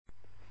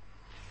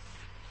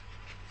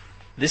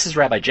This is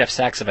Rabbi Jeff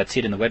Sachs of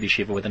Atzid in the Web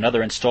Yeshiva with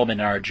another installment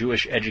in our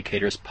Jewish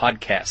Educators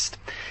podcast.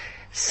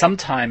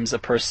 Sometimes a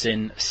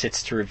person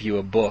sits to review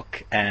a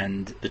book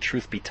and, the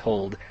truth be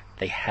told,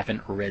 they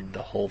haven't read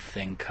the whole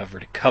thing cover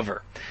to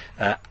cover.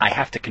 I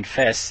have to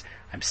confess,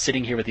 I'm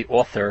sitting here with the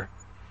author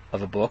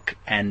of a book,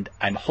 and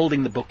I'm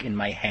holding the book in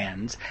my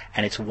hands,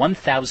 and it's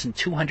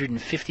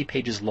 1,250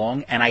 pages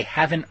long, and I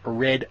haven't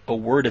read a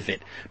word of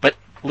it. But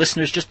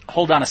listeners, just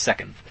hold on a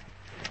second.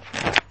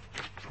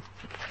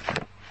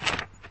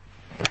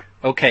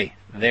 Okay,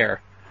 there.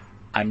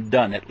 I'm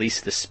done, at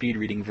least the speed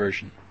reading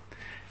version.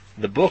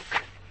 The book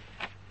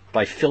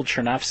by Phil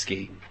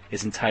Chernovsky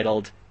is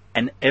entitled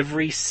And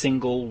Every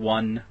Single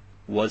One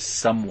Was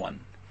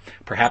Someone.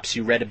 Perhaps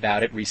you read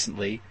about it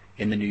recently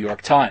in the New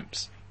York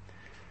Times.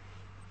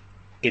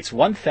 It's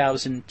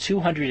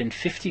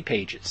 1,250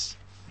 pages.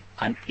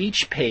 On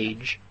each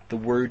page, the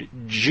word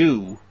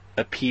Jew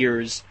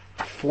appears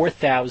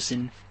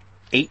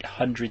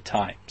 4,800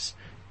 times.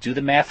 Do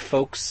the math,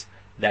 folks.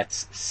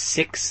 That's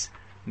 6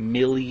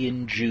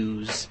 million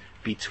Jews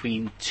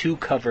between two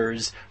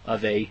covers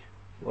of a,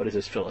 what is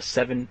this, Phil, a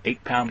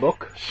 8 pound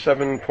book?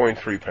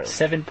 7.3 pounds.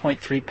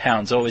 7.3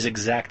 pounds, always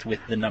exact with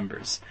the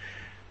numbers.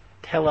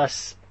 Tell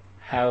us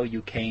how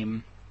you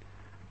came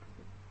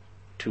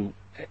to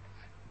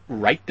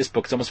write this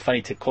book. It's almost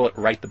funny to call it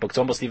write the book. It's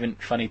almost even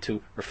funny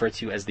to refer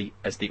to you as the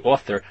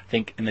author. I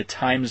think in the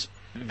Times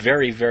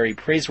very, very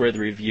praiseworthy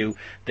review,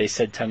 they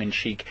said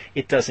tongue-in-cheek,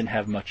 it doesn't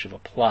have much of a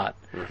plot.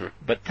 Mm-hmm.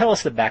 But tell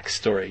us the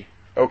backstory.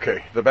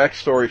 Okay, the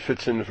backstory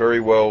fits in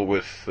very well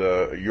with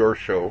your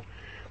show,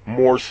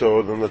 more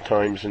so than the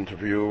Times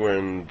interview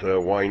and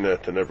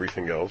Ynet and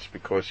everything else,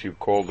 because you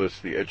call this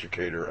the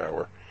Educator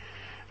Hour.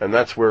 And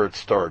that's where it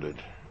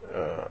started.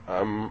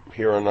 I'm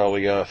here on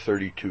Aliyah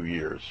 32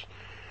 years.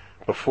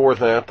 Before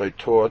that, I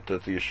taught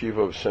at the Yeshiva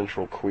of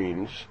Central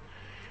Queens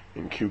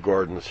in Kew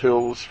Gardens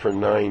Hills for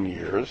 9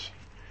 years.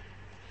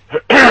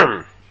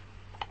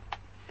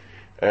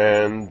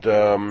 And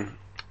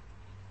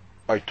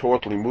I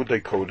taught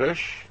Limudei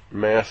Kodesh,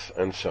 math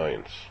and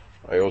science.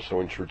 I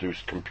also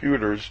introduced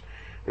computers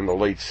in the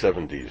late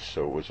 70s,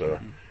 so it was a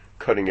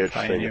cutting-edge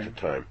thing at the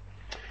time,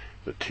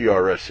 the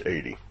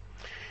TRS-80.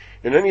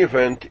 In any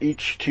event,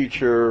 each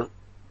teacher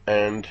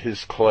and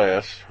his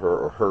class,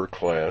 her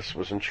class,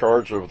 was in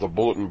charge of the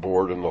bulletin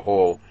board in the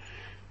hall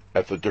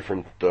at the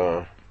different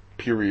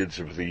periods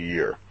of the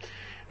year.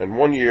 And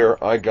one year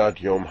I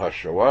got Yom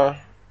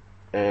HaShoah,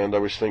 and I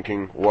was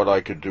thinking what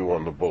I could do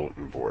on the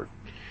bulletin board.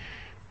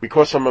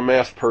 Because I'm a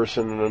math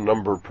person and a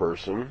number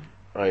person,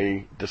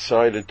 I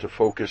decided to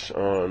focus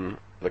on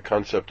the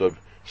concept of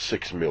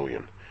 6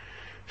 million.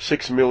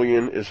 6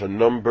 million is a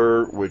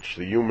number which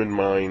the human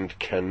mind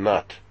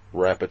cannot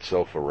wrap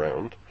itself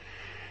around,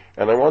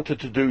 and I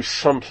wanted to do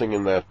something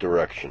in that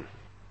direction.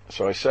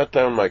 So I sat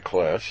down my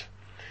class,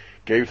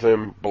 gave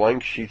them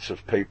blank sheets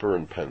of paper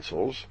and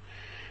pencils,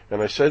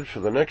 and I said for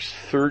the next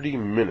 30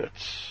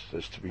 minutes,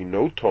 there's to be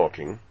no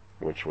talking,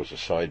 which was a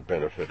side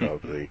benefit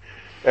of the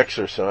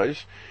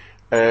exercise,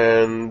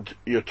 and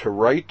you're to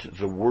write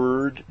the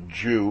word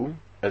Jew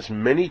as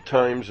many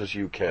times as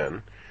you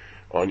can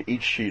on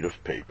each sheet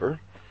of paper.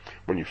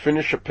 When you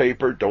finish a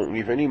paper, don't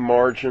leave any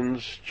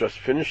margins, just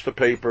finish the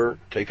paper,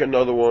 take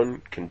another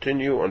one,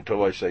 continue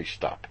until I say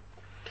stop.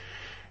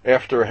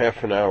 After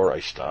half an hour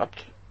I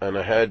stopped, and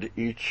I had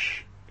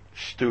each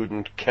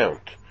student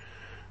count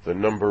the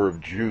number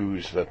of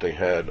Jews that they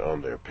had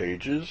on their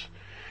pages,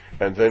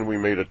 and then we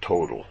made a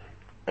total.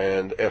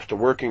 And after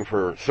working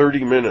for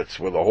 30 minutes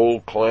with a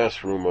whole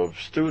classroom of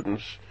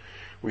students,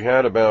 we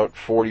had about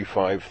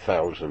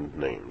 45,000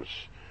 names.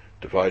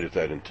 Divided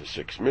that into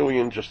 6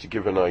 million, just to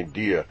give an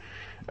idea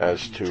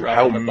as to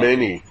how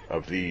many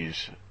of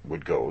these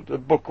would go. The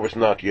book was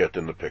not yet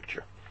in the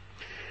picture.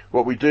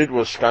 What we did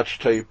was scotch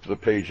tape the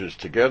pages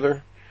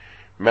together,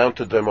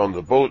 mounted them on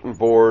the bulletin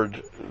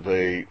board.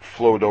 They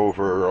flowed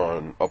over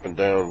on up and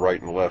down,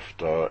 right and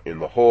left in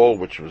the hall,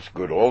 which was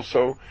good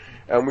also.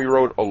 And we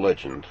wrote a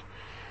legend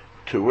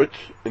to it,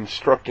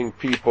 instructing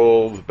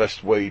people the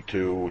best way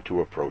to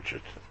approach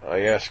it. I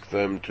asked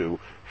them to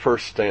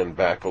first stand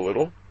back a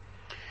little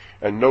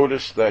and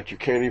notice that you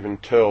can't even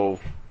tell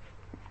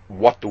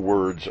what the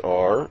words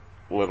are,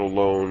 let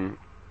alone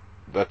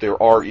that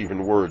there are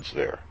even words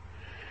there.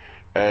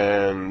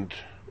 And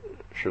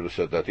should have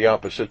said that the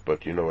opposite,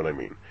 but you know what I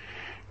mean.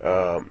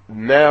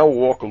 Now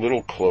walk a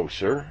little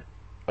closer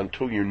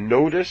until you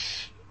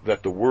notice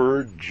that the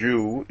word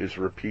Jew is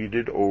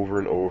repeated over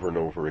and over and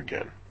over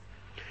again.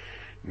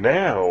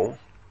 Now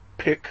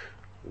pick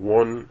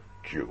one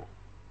Jew.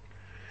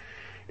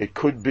 It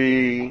could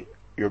be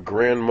your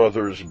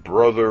grandmother's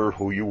brother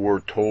who you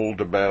were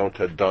told about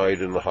had died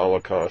in the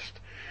Holocaust.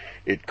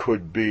 It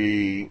could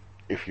be,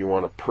 if you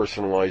want to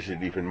personalize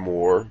it even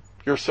more,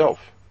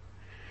 yourself.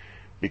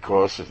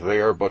 Because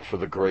there, but for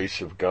the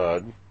grace of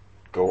God,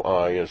 go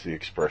I, as the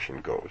expression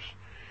goes.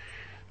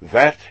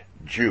 That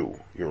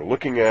Jew you're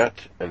looking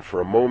at, and for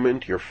a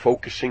moment you're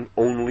focusing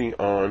only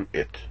on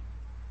it,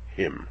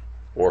 him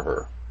or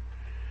her.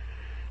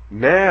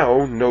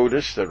 Now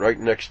notice that right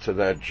next to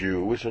that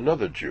Jew is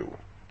another Jew.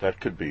 That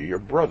could be your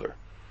brother.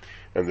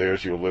 And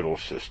there's your little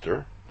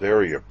sister. There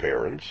are your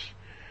parents.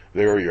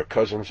 There are your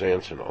cousins,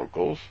 aunts, and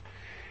uncles.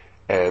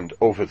 And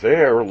over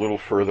there, a little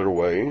further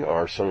away,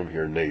 are some of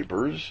your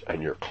neighbors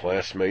and your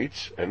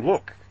classmates. And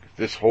look,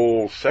 this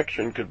whole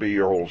section could be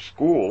your whole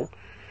school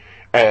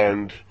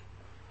and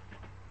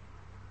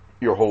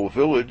your whole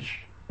village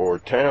or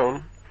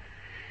town.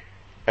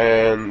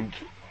 And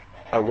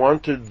I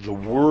wanted the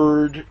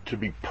word to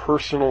be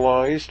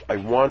personalized. I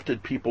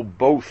wanted people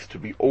both to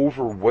be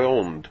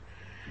overwhelmed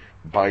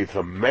by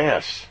the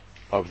mass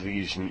of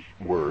these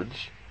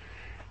words,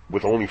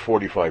 with only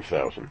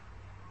 45,000.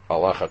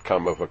 Alachat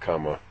kama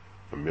v'kama,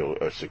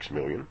 6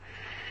 million.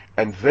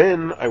 And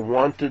then I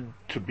wanted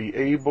to be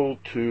able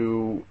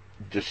to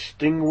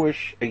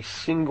distinguish a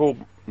single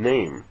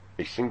name,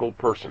 a single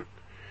person,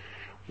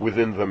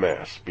 within the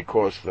mass,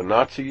 because the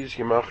Nazis,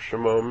 Yamach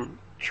Shemam,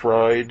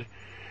 tried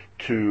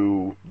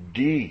to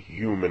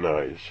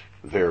dehumanize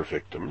their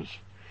victims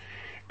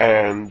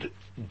and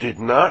did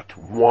not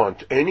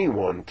want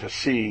anyone to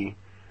see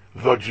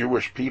the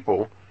Jewish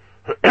people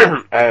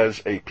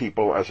as a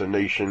people, as a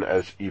nation,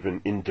 as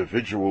even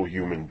individual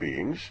human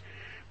beings,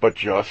 but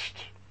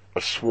just a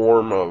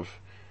swarm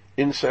of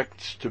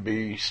insects to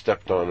be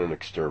stepped on and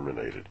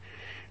exterminated.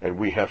 And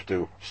we have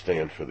to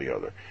stand for the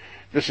other.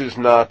 This is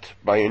not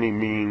by any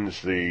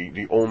means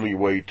the only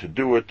way to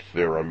do it.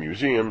 There are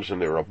museums,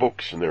 and there are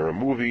books, and there are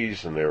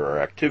movies, and there are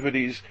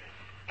activities,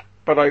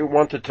 but I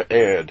wanted to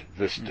add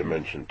this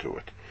dimension to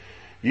it.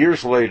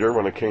 Years later,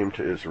 when I came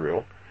to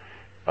Israel,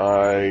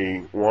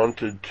 I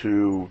wanted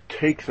to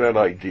take that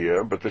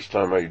idea, but this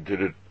time I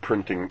did it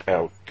printing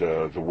out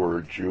the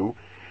word Jew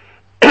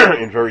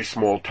in very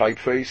small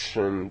typeface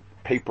and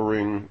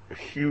papering a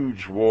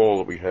huge wall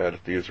that we had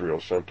at the Israel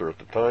Center at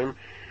the time,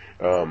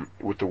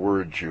 with the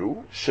word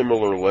Jew,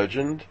 similar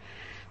legend.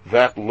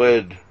 That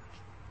led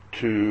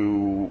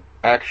to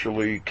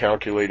actually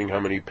calculating how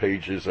many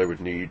pages I would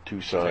need,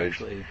 two sides,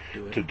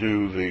 to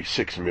do the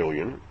 6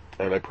 million,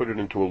 and I put it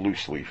into a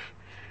loose leaf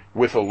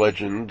with a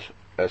legend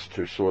as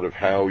to sort of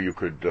how you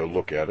could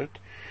look at it.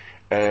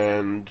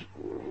 And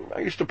I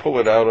used to pull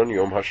it out on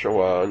Yom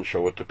HaShoah and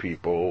show it to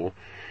people,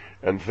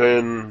 and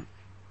then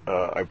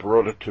I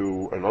brought it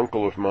to an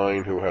uncle of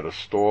mine who had a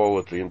stall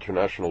at the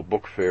International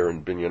Book Fair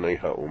in Binyanei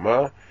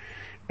Ha'umah,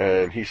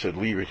 and he said,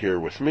 leave it here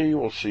with me,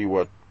 we'll see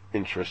what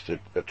interest it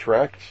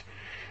attracts.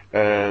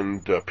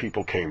 And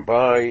people came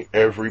by,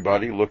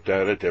 everybody looked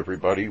at it,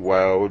 everybody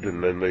wowed,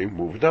 and then they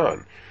moved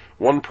on.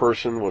 One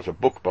person was a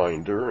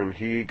bookbinder, and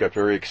he got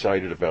very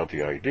excited about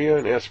the idea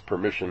and asked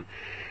permission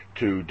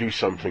to do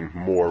something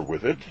more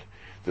with it.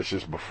 This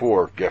is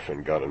before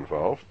Geffen got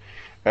involved.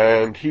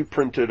 And he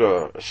printed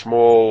a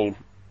small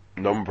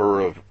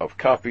number of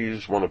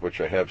copies, one of which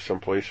I have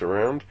someplace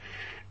around.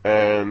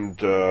 And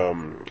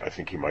I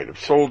think he might have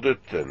sold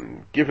it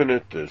and given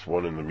it. There's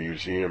one in the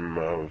museum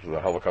of the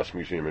Holocaust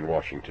Museum in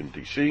Washington,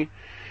 D.C.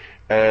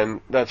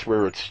 And that's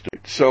where it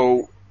stood.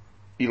 So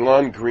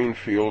Ilan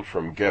Greenfield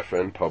from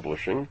Geffen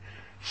Publishing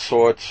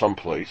saw it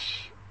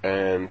someplace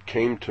and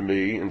came to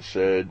me and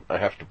said, I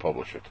have to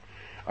publish it.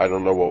 I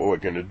don't know what we're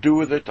going to do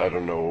with it. I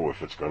don't know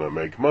if it's going to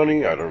make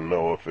money. I don't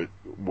know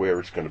where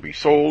it's going to be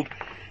sold,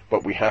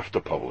 but we have to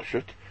publish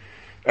it.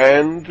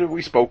 And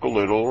we spoke a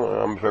little.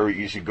 I'm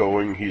very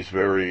easygoing. He's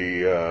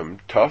very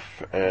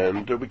tough.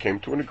 And we came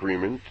to an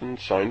agreement and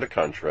signed a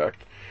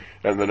contract.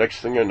 And the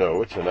next thing I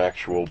know, it's an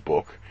actual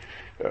book.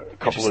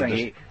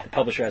 The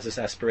publisher has this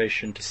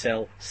aspiration to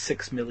sell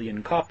 6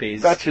 million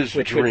copies. That's his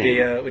which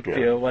dream. Would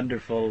be a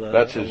wonderful.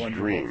 That's his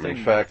dream. Thing,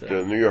 in fact,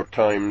 the New York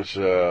Times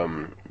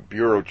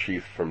bureau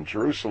chief from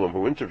Jerusalem,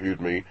 who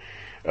interviewed me,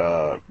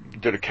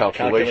 did a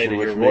calculation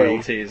with your me.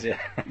 Royalties, yeah.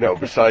 No,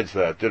 besides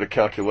that, did a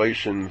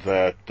calculation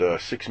that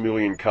 6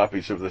 million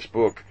copies of this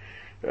book,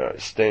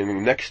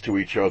 standing next to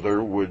each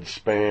other, would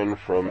span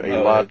from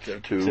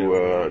Eilat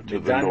to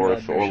the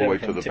north, all the way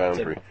to the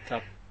boundary,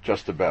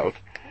 just about.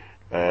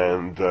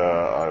 And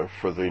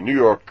for the New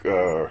York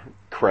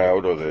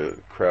crowd, or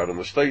the crowd in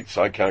the States,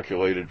 I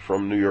calculated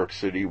from New York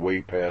City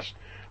way past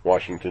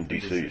Washington,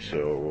 D.C.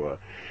 So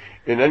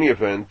in any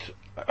event,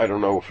 I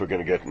don't know if we're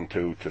going to get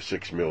into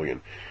 6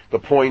 million. The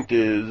point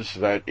is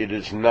that it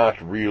is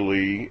not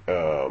really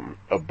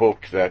a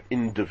book that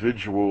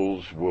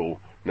individuals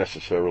will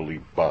necessarily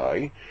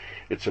buy.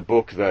 It's a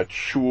book that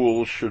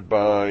shuls should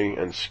buy,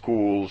 and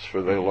schools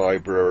for their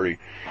library,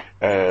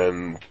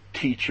 and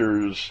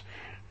teachers,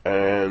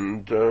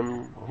 and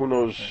who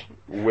knows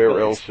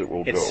where else it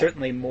will go. It's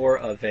certainly more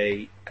of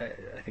I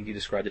think you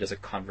described it as a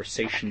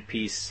conversation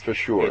piece. For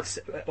sure. It's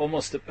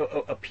almost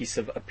a piece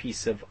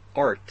of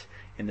art,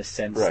 in the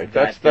sense right.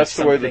 that That's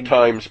the way the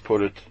Times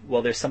put it.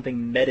 Well, there's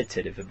something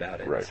meditative about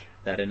it. Right.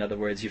 That, in other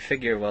words, you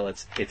figure, well,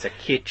 it's a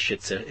kitsch,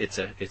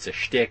 it's a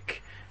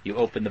shtick. You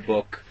open the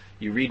book,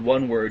 you read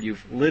one word,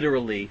 you've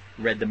literally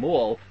read them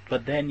all,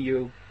 but then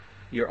you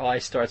your eye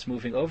starts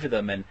moving over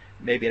them, and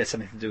maybe it has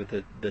something to do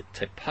with the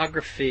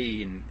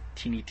typography and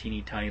teeny,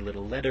 teeny, tiny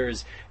little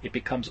letters. It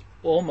becomes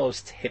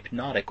almost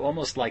hypnotic,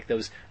 almost like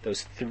those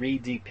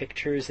 3D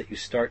pictures that you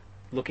start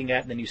looking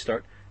at and then you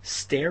start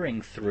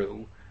staring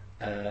through,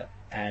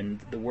 and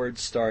the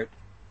words start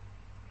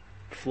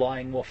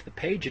flying off the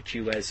page at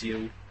you as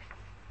you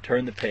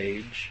turn the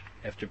page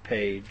after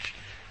page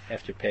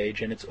after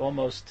page, and it's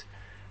almost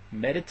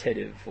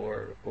meditative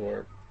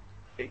or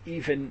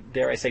even,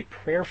 dare I say,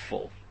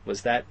 prayerful.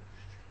 Was that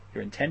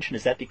your intention?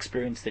 Is that the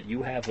experience that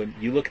you have when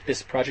you look at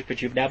this project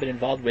that you've now been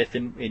involved with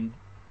in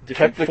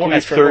different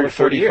formats for over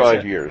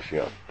 35 years,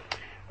 yeah.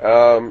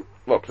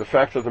 Look, the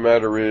fact of the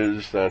matter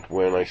is that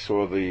when I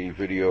saw the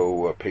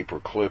video paper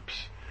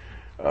clips,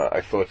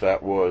 I thought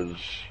that was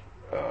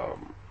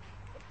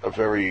a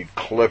very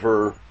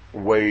clever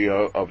way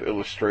of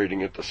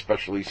illustrating it,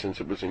 especially since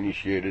it was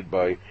initiated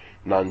by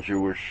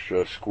non-Jewish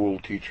school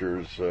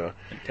teachers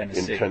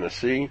in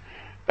Tennessee.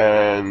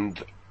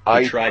 And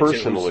I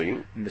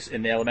personally...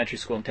 in the elementary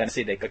school in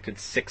Tennessee, they collected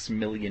 6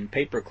 million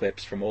paper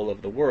clips from all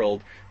over the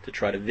world to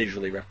try to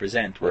visually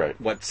represent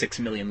what 6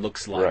 million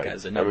looks like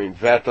as a number. I mean,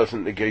 that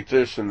doesn't negate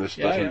this, and this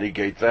doesn't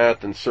negate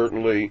that, and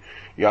certainly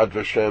Yad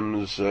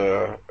Vashem's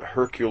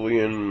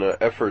Herculean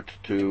effort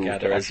to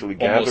actually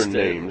gather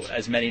names,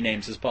 as many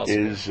names as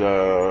possible, is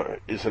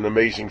an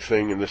amazing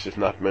thing, and this is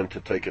not meant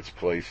to take its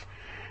place.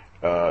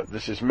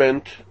 This is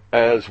meant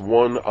as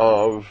one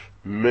of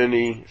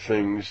many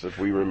things that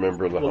we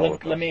remember the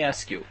Holocaust. Let me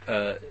ask you.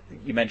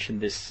 You mentioned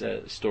this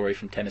story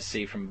from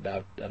Tennessee from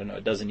about,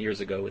 a dozen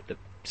years ago with the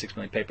 6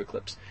 million paper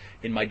clips.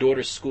 In my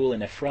daughter's school in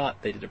Efrat,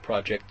 they did a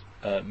project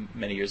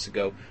many years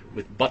ago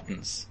with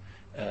buttons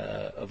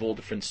of all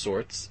different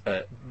sorts.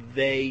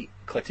 They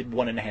collected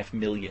 1.5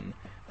 million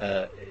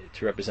to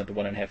represent the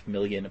 1.5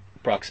 million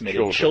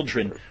approximated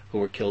children who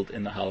were killed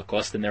in the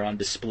Holocaust, and they're on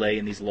display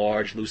in these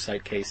large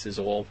lucite cases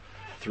all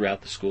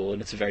throughout the school,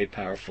 and it's a very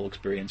powerful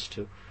experience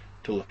to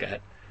look at.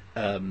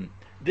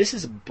 This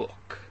is a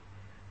book.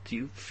 Do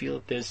you feel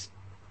that there's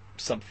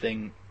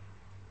something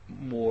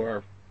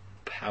more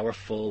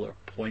powerful or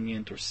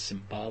poignant or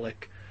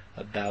symbolic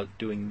about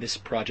doing this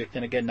project?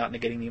 And again, not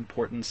negating the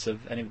importance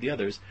of any of the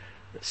others,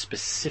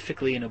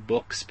 specifically in a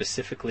book,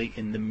 specifically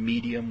in the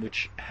medium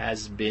which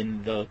has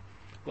been the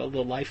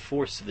life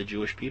force of the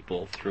Jewish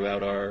people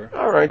throughout our...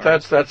 All right,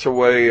 that's a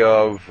way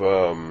of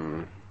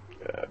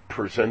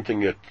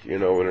presenting it,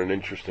 in an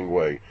interesting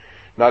way.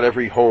 Not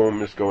every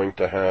home is going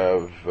to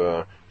have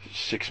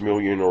 6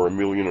 million or 1.5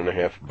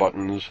 million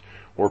buttons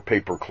or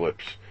paper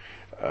clips.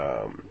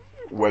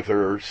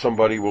 Whether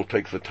somebody will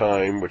take the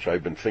time, which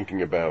I've been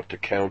thinking about, to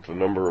count the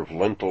number of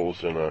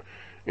lentils in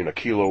a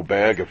kilo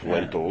bag of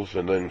lentils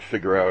and then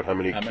figure out how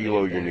many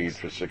kilo you need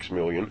for 6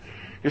 million,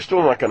 you're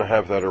still not going to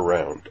have that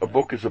around. A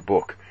book is a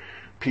book.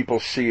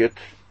 People see it.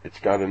 It's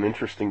got an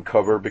interesting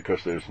cover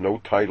because there's no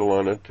title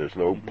on it, there's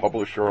no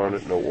publisher on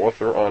it, no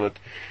author on it.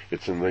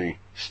 It's in the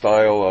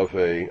style of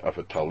a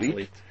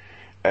talit,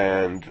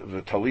 and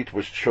the talit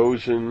was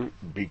chosen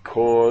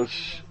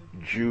because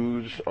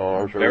Jews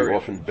are very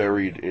often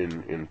buried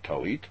in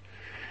talit.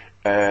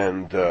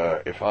 And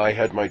if I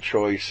had my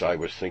choice, I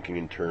was thinking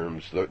in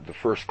terms, the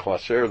first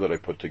klaser that I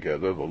put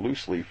together, the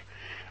loose leaf,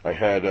 I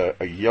had a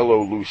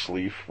yellow loose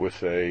leaf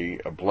with a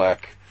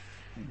black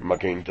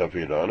Magen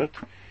David on it,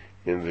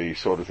 in the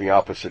sort of the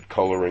opposite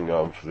coloring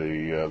of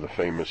the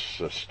famous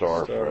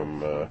star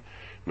from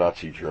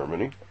Nazi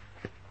Germany.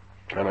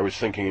 And I was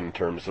thinking in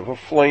terms of a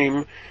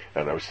flame,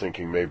 and I was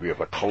thinking maybe of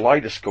a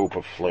kaleidoscope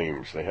of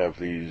flames. They have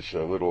these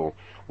little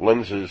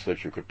lenses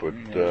that you could put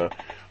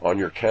on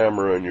your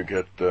camera, and you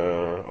get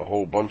a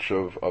whole bunch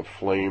of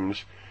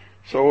flames.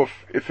 So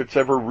if it's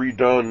ever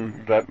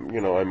redone, that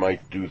I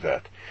might do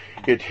that.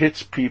 It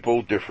hits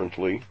people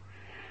differently.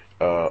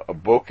 A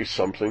book is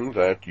something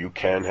that you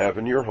can have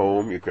in your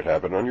home. You could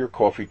have it on your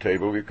coffee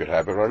table. You could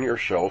have it on your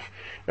shelf.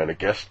 And a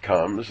guest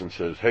comes and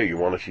says, "Hey, you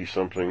want to see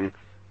something?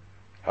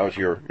 How's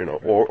your,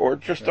 or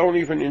just don't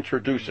even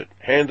introduce it.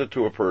 Hand it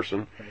to a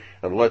person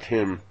and let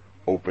him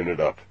open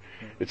it up."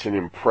 It's an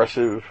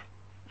impressive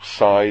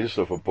size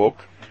of a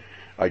book.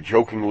 I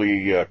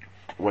jokingly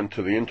went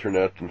to the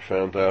internet and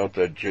found out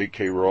that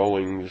J.K.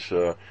 Rowling's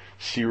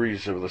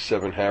series of the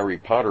 7 Harry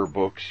Potter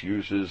books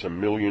uses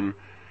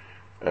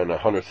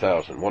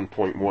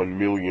 1.1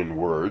 million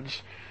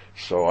words.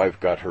 So I've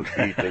got her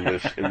beat in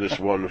this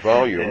one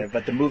volume. Yeah,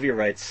 but the movie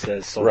rights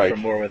sold for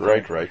more with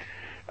Right.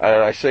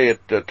 And I say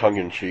it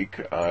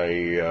tongue-in-cheek.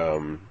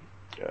 To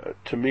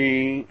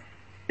me,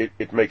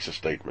 it makes a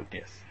statement.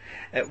 Yes.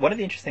 One of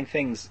the interesting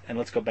things, and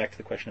let's go back to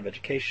the question of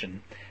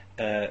education.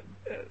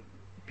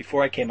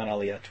 Before I came on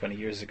Aliyah 20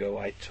 years ago,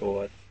 I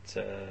taught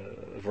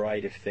a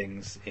variety of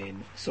things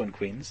in Sun,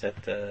 Queens,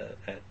 at the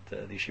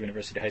Yeshiva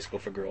University High School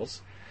for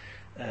Girls.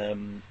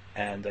 And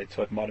I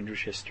taught modern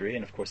Jewish history,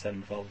 and of course that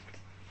involved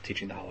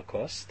teaching the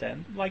Holocaust.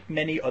 And like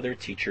many other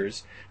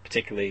teachers,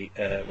 particularly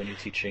when you're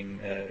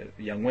teaching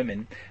young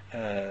women,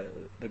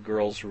 the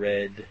girls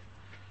read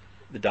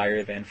the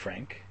Diary of Anne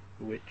Frank,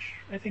 which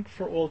I think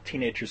for all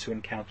teenagers who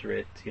encounter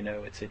it,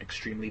 it's an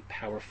extremely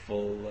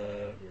powerful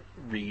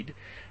read.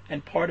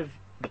 And part of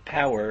the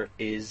power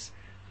is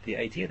the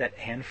idea that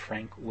Anne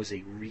Frank was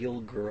a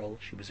real girl.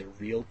 She was a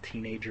real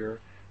teenager,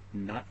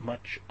 not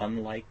much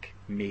unlike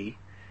me.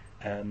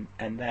 And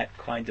that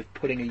kind of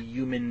putting a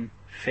human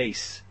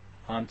face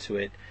onto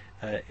it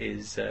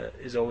is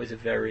always a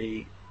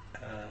very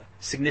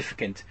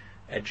significant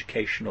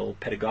educational,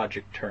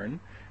 pedagogic turn,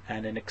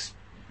 and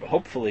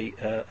hopefully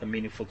a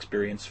meaningful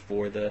experience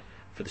for the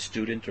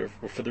student or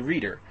for the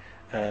reader.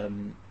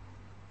 And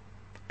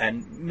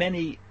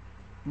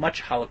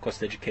much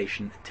Holocaust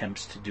education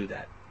attempts to do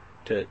that,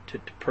 to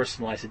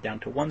personalize it down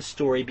to one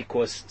story,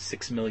 because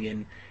 6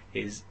 million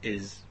is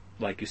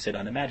like you said,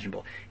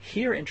 unimaginable.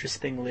 Here,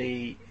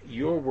 interestingly,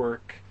 your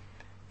work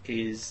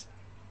is,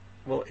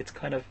 well, it's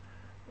kind of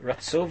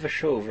Ratzov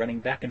Vashov, running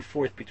back and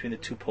forth between the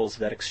two poles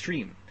of that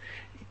extreme.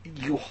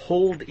 You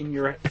hold in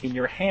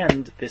your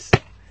hand this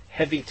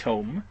heavy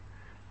tome,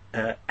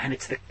 and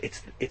it's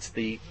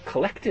the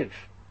collective.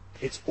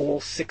 It's all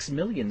 6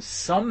 million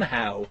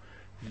somehow,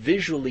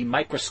 visually,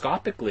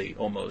 microscopically,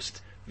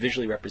 almost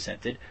visually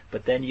represented.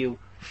 But then you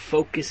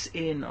focus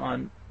in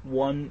on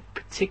one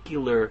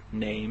particular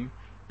name,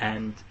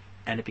 and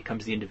it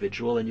becomes the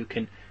individual, and you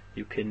can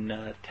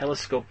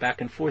telescope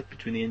back and forth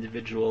between the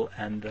individual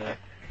and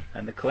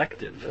the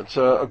collective. It's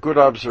a good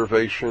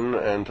observation,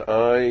 and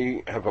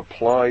I have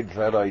applied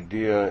that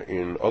idea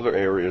in other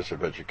areas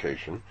of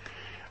education.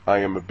 I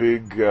am a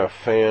big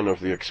fan of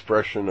the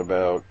expression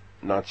about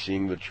not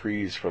seeing the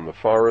trees from the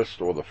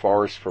forest or the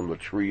forest from the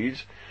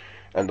trees.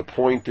 And the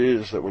point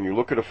is that when you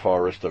look at a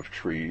forest of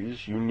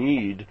trees, you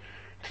need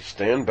to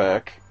stand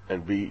back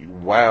and be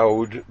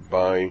wowed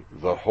by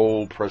the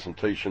whole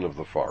presentation of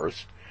the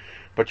forest.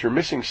 But you're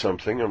missing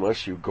something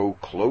unless you go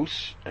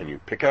close and you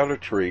pick out a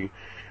tree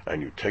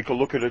and you take a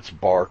look at its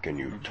bark and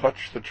you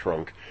touch the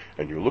trunk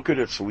and you look at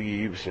its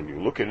leaves and you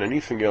look at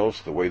anything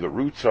else, the way the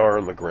roots are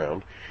in the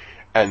ground,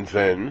 and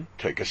then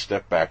take a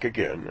step back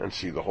again and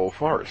see the whole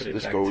forest.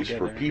 This goes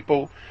for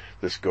people.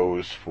 This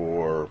goes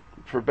for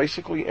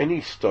basically any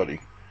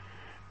study.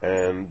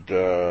 And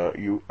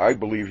I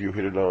believe you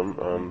hit it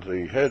on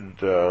the head,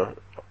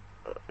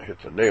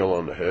 hit the nail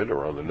on the head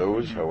or on the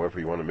nose, however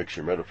you want to mix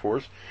your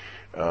metaphors,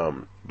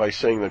 by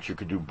saying that you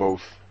could do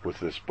both with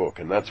this book.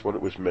 And that's what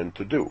it was meant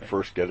to do.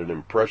 First, get an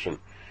impression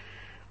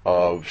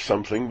of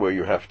something where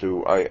you have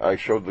to, I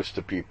showed this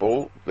to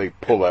people, they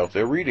pull out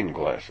their reading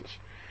glasses.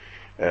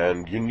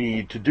 And you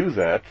need to do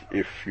that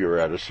if you're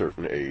at a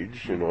certain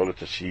age in order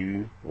to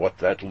see what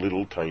that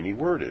little tiny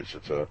word is.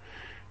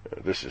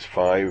 This is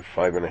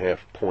 5.5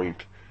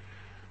 point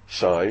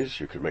size.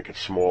 You could make it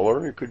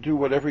smaller. You could do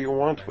whatever you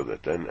want with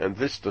it. And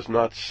this does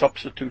not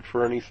substitute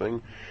for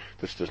anything.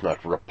 This does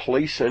not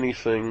replace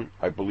anything.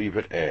 I believe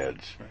it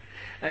adds.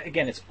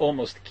 Again, it's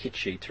almost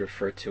kitschy to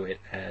refer to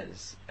it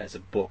as a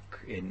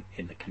book in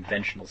the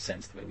conventional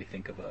sense, the way we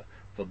think of a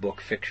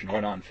book, fiction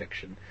or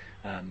nonfiction.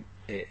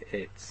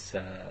 It's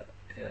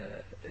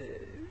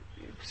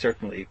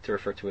certainly to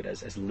refer to it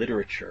as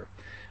literature.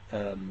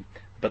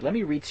 But let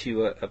me read to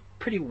you a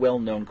pretty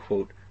well-known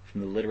quote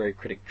from the literary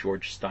critic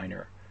George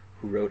Steiner,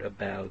 who wrote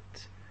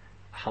about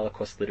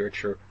Holocaust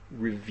literature,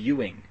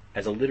 reviewing,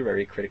 as a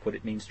literary critic, what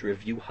it means to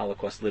review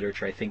Holocaust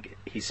literature. I think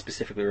he's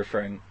specifically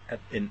referring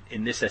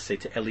in this essay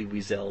to Elie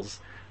Wiesel's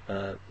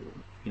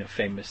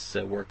famous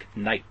work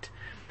Night,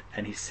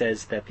 and he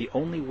says that the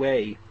only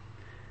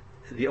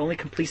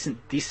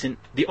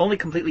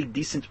completely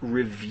decent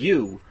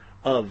review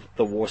of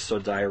the Warsaw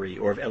Diary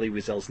or of Elie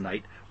Wiesel's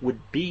Night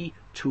would be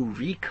to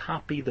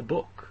recopy the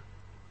book,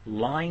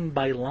 line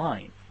by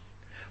line,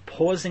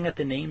 pausing at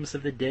the names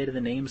of the dead and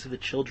the names of the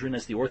children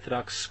as the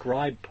Orthodox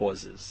scribe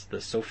pauses, the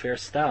Sofer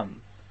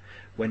Stam,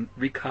 when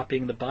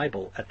recopying the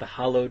Bible at the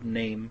hallowed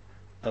name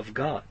of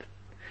God.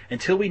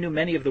 Until we knew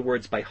many of the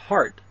words by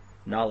heart,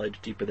 knowledge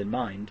deeper than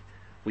mind,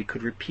 we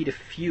could repeat a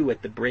few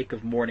at the break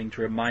of morning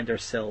to remind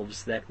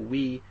ourselves that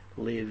we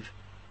live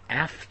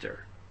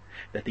after,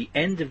 that the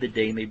end of the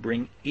day may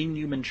bring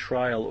inhuman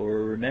trial or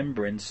a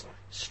remembrance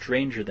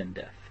stranger than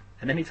death.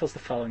 And then he tells the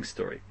following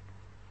story.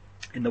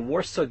 In the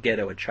Warsaw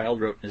Ghetto, a child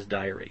wrote in his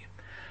diary,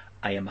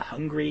 "I am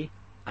hungry,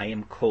 I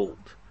am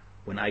cold.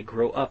 When I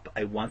grow up,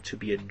 I want to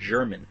be a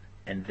German,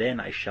 and then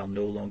I shall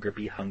no longer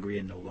be hungry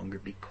and no longer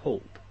be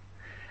cold."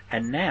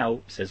 And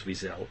now, says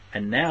Wiesel,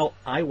 and now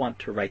I want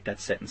to write that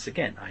sentence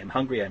again. I am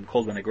hungry, I am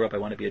cold. When I grow up, I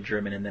want to be a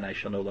German, and then I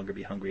shall no longer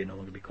be hungry and no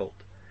longer be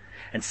cold.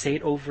 And say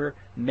it over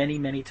many,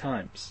 many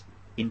times,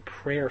 in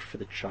prayer for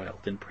the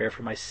child, in prayer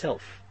for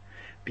myself,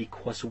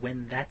 because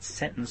when that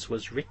sentence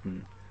was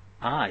written,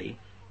 I,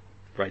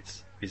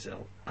 writes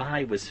Wiesel,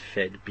 I was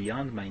fed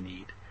beyond my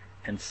need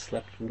and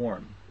slept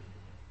warm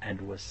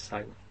and was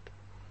silent.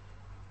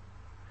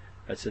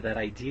 So that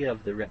idea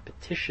of the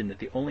repetition, that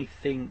the only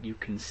thing you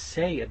can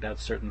say about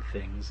certain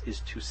things is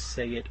to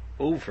say it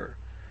over,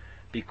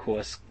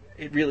 because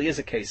it really is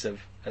a case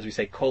of, as we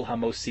say, kol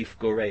hamosif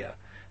gorea.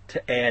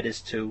 To add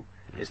is to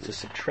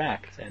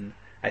subtract, and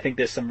I think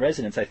there's some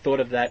resonance. I thought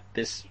of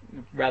this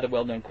rather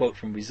well-known quote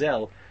from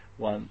Wiesel,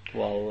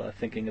 while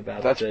thinking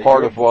about. That's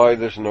part of why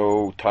there's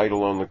no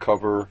title on the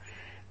cover,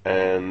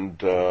 and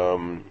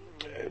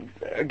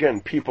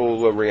again,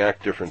 people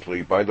react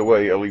differently. By the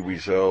way, Elie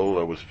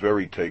Wiesel was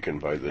very taken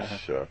by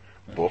this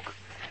book,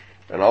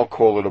 and I'll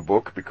call it a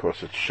book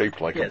because it's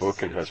shaped like a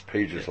book and has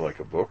pages like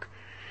a book,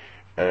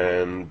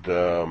 and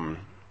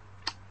I.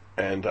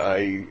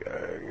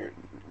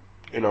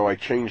 I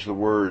changed the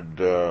word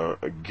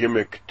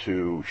gimmick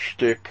to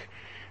shtick,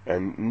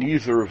 and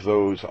neither of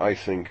those, I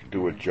think,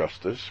 do it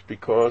justice,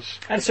 because...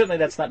 And certainly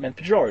that's not meant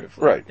pejoratively.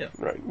 Right,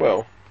 right.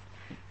 Well,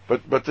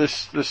 but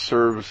this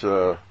serves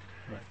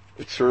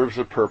it serves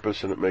a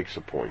purpose, and it makes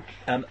a point.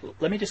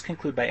 Let me just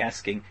conclude by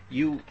asking,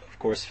 you, of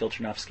course, Phil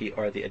Chernovsky,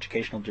 are the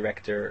educational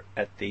director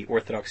at the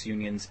Orthodox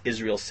Union's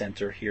Israel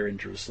Center here in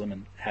Jerusalem,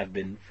 and have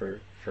been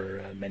for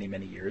many,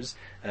 many years.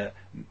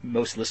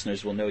 Most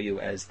listeners will know you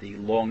as the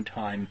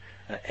longtime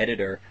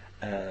editor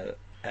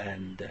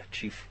and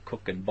chief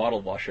cook and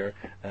bottle washer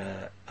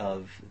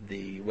of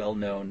the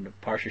well-known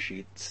Parsha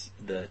sheets,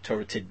 the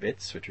Torah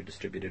Tidbits, which are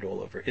distributed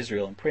all over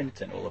Israel in print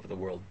and all over the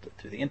world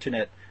through the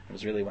internet. I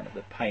was really one of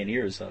the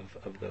pioneers of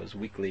those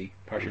weekly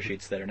Parsha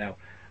sheets that are now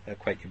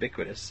quite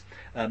ubiquitous.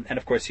 And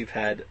of course you've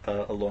had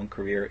a long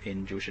career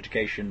in Jewish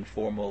education,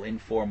 formal,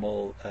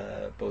 informal,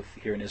 both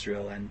here in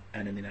Israel and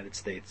in the United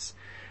States.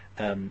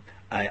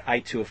 I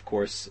too, of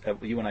course,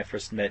 you and I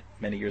first met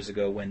many years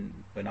ago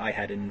when I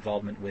had an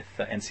involvement with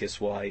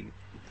NCSY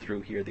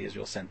through here, the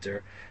Israel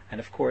Center. And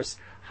of course,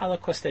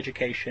 Holocaust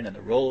education and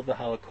the role of the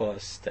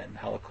Holocaust and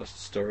Holocaust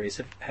stories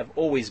have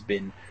always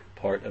been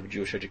part of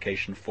Jewish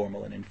education,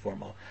 formal and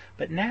informal.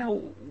 But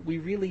now we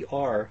really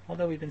are,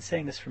 although we've been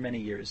saying this for many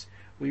years,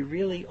 we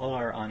really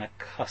are on a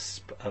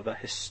cusp of a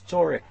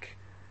historic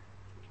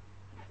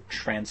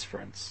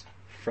transference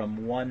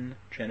from one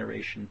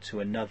generation to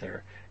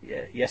another.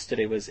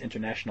 Yesterday was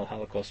International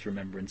Holocaust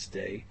Remembrance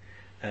Day,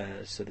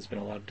 so there's been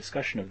a lot of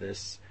discussion of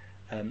this,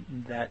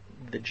 that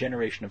the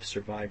generation of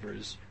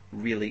survivors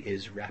really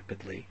is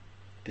rapidly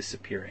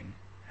disappearing,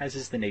 as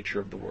is the nature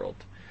of the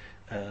world.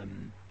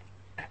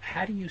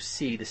 How do you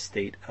see the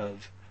state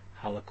of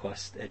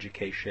Holocaust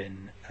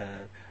education,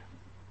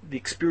 the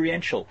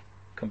experiential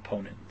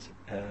component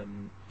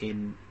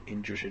in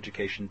Jewish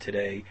education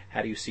today?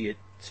 How do you see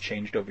it's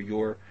changed over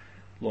your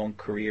long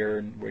career,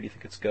 and where do you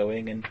think it's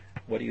going, and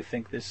what do you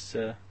think this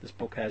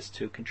book has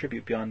to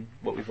contribute beyond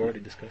what we've already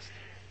discussed?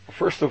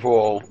 First of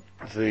all,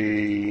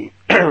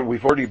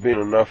 we've already been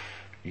enough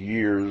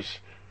years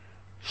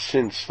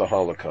since the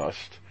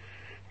Holocaust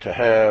to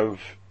have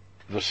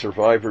the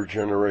survivor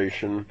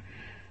generation,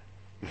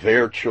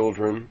 their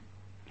children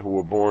who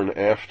were born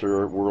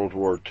after World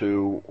War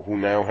II, who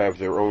now have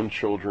their own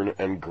children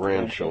and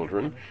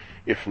grandchildren,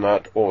 if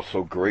not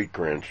also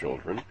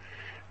great-grandchildren.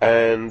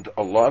 And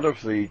a lot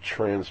of the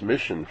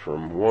transmission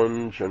from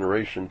one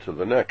generation to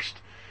the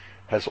next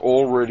has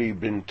already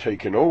been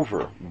taken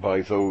over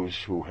by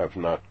those who have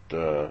not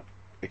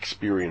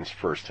experienced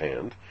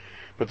firsthand.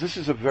 But this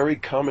is a very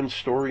common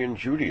story in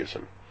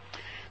Judaism.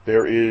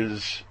 There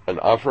is an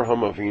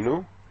Avraham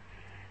Avinu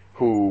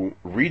who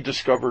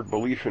rediscovered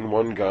belief in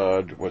one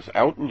God, was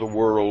out in the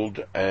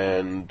world,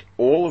 and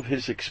all of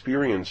his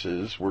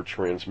experiences were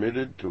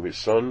transmitted to his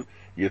son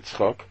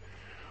Yitzchak,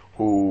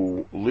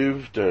 who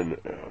lived an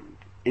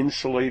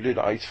insulated,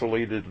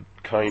 isolated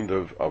kind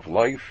of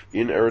life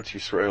in Eretz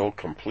Yisrael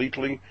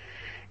completely,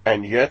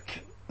 and yet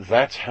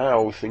that's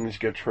how things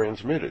get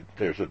transmitted.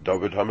 There's a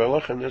David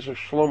HaMelech and there's a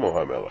Shlomo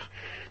HaMelech.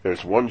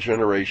 There's one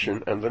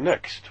generation and the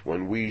next.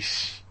 When we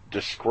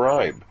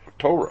describe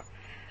Torah,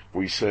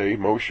 we say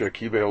Moshe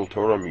Kibel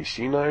Torah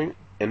Misinai,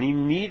 and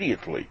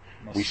immediately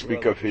we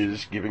speak of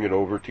his giving it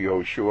over to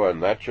Yehoshua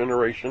and that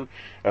generation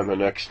and the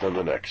next and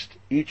the next.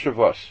 Each of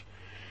us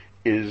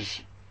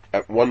is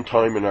at one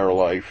time in our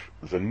life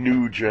the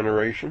new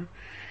generation,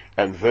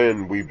 and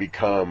then we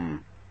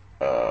become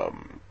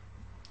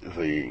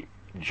the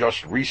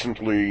just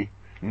recently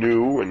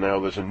new, and now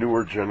there's a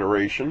newer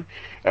generation,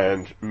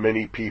 and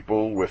many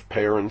people with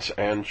parents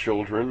and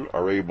children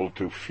are able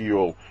to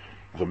feel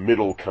the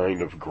middle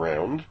kind of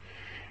ground.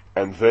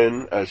 And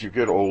then as you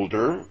get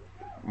older,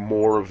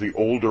 more of the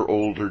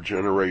older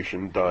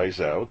generation dies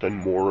out and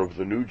more of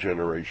the new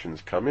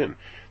generations come in.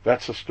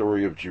 That's the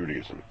story of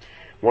Judaism.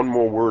 One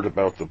more word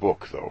about the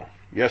book, though.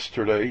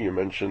 Yesterday, you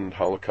mentioned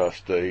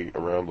Holocaust Day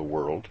around the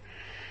world.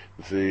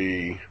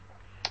 The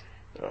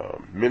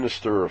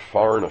Minister of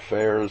Foreign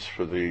Affairs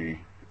for the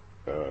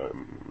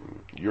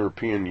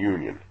European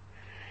Union,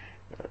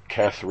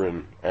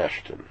 Catherine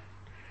Ashton,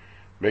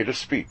 made a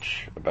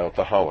speech about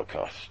the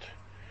Holocaust.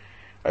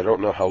 I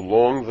don't know how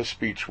long the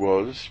speech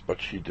was,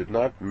 but she did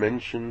not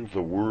mention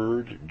the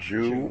word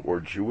Jew or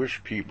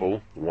Jewish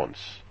people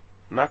once.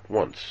 Not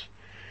once.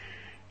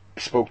 I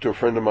spoke to a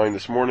friend of mine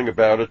this morning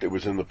about it. It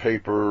was in the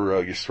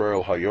paper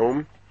Yisrael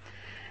Hayom,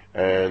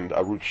 and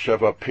Arutz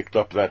Sheva picked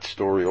up that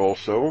story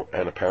also,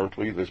 and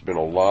apparently there's been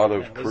a lot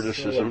of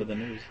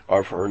criticism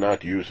of her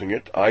not using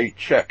it. I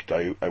checked.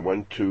 I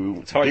went to...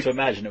 It's hard to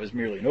imagine it was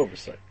merely an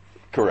oversight.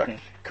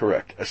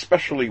 Correct.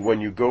 Especially when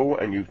you go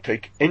and you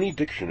take any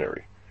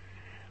dictionary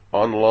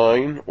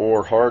online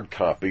or hard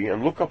copy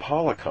and look up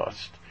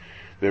Holocaust.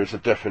 There's a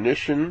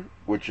definition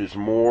which is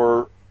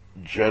more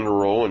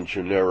general and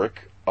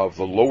generic of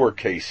the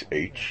lowercase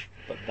h,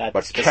 But that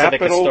but specific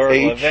capital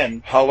historical H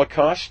event,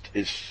 Holocaust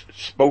is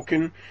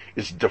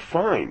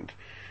defined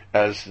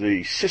as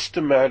the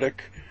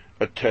systematic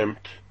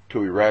attempt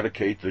to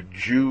eradicate the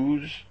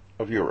Jews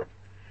of Europe.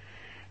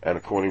 And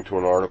according to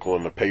an article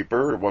in the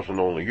paper, it wasn't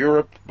only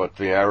Europe, but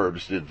the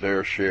Arabs did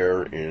their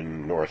share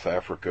in North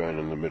Africa and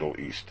in the Middle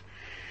East.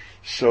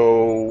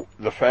 So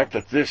the fact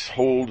that this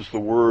holds the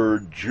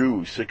word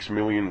Jew 6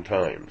 million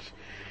times,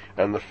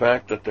 and the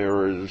fact that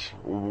there is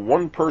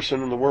one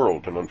person in the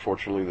world, and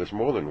unfortunately there's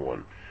more than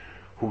one,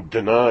 who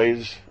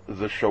denies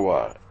the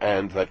Shoah,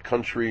 and that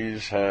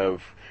countries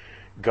have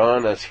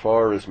gone as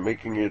far as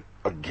making it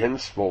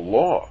against the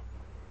law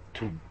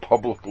to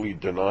publicly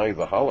deny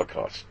the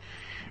Holocaust,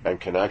 and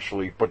can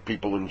actually put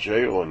people in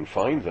jail and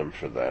fine them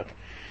for that,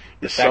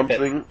 is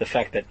something... The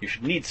fact that you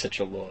should need such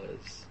a law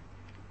is...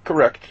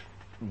 Correct.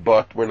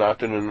 But we're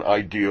not in an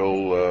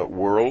ideal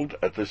world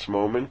at this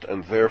moment,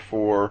 and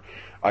therefore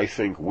I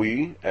think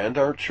we and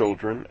our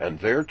children and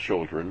their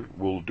children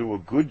will do a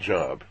good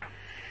job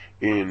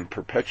in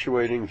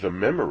perpetuating the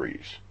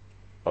memories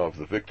of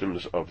the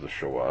victims of the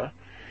Shoah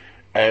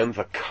and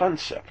the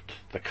concept.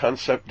 The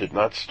concept did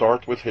not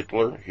start with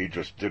Hitler. He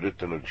just did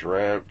it in a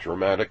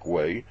dramatic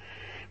way.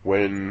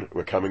 When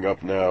we're coming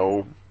up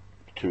now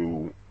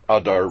to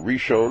Adar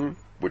Rishon,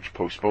 which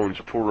postpones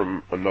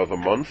Purim another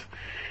month,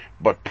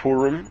 but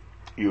Purim,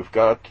 you've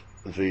got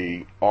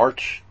the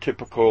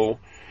archetypical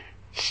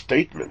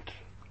statement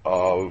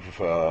of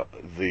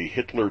the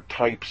Hitler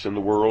types in the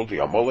world, the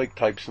Amalek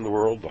types in the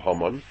world, the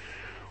Haman,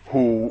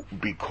 who,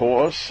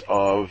 because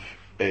of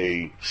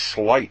a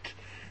slight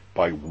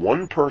by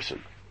one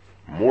person,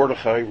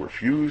 Mordechai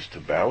refused to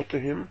bow to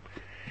him.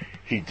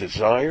 He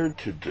desired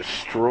to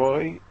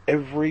destroy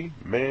every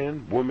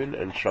man, woman,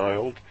 and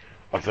child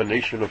of the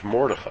nation of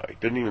Mordechai.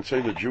 Didn't even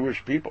say the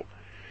Jewish people.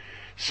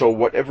 So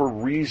whatever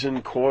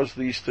reason caused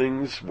these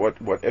things,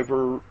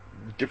 whatever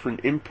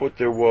different input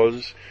there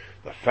was,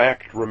 the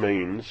fact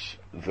remains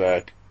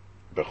that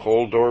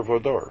bechol dor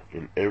vodor,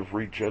 in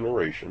every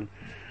generation,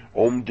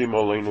 omdim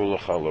aleinu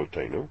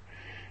lechalotenu,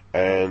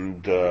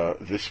 and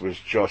this was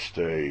just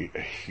a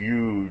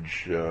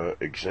huge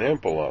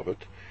example of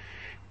it,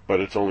 but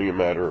it's only a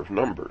matter of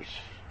numbers.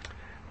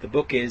 The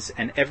book is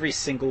And Every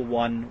Single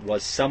One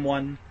Was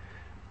Someone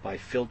by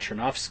Phil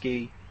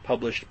Chernovsky,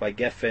 published by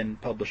Geffen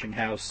Publishing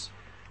House,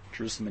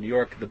 Jerusalem, New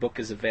York. The book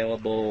is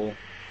available...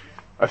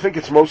 I think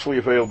it's mostly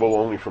available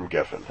only from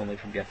Geffen. Only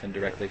from Geffen,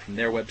 directly from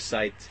their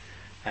website.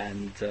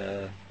 And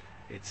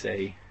it's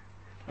a...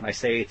 When I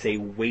say it's a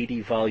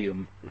weighty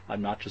volume,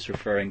 I'm not just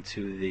referring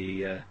to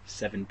the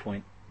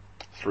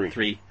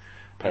 7.3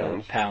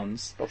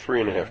 pounds. About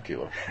 3.5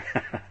 kilos.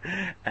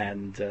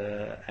 and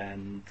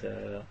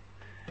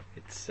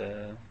it's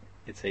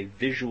a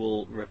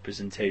visual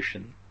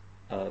representation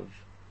of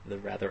the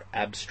rather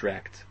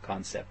abstract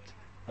concept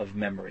of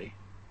memory.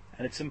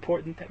 And it's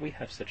important that we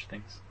have such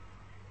things.